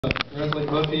Congratulate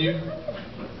both of you.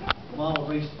 Mom will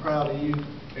be proud of you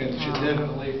and should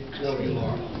definitely love you,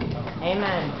 Laura.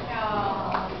 Amen.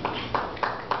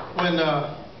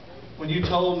 When you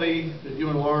told me that you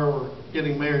and Laura were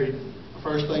getting married, the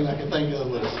first thing I could think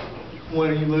of was, when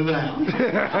are you moving out?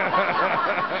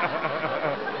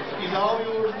 He's all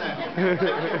yours now.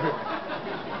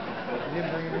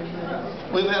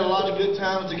 We've had a lot of good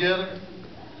times together,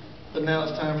 but now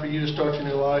it's time for you to start your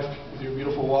new life with your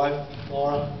beautiful wife,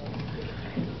 Laura,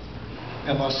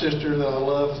 and my sister that I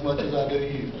love as much as I do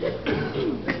you.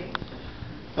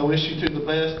 I wish you two the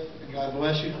best, and God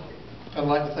bless you. I'd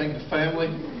like to thank the family,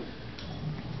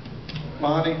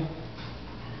 Bonnie,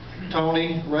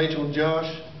 Tony, Rachel, and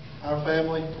Josh, our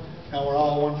family, how we're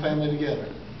all one family together.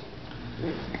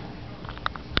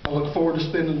 I look forward to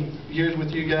spending years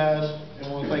with you guys, and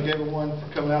I want to thank everyone for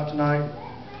coming out tonight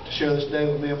to share this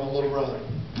day with me and my little brother.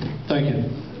 Thank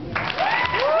you.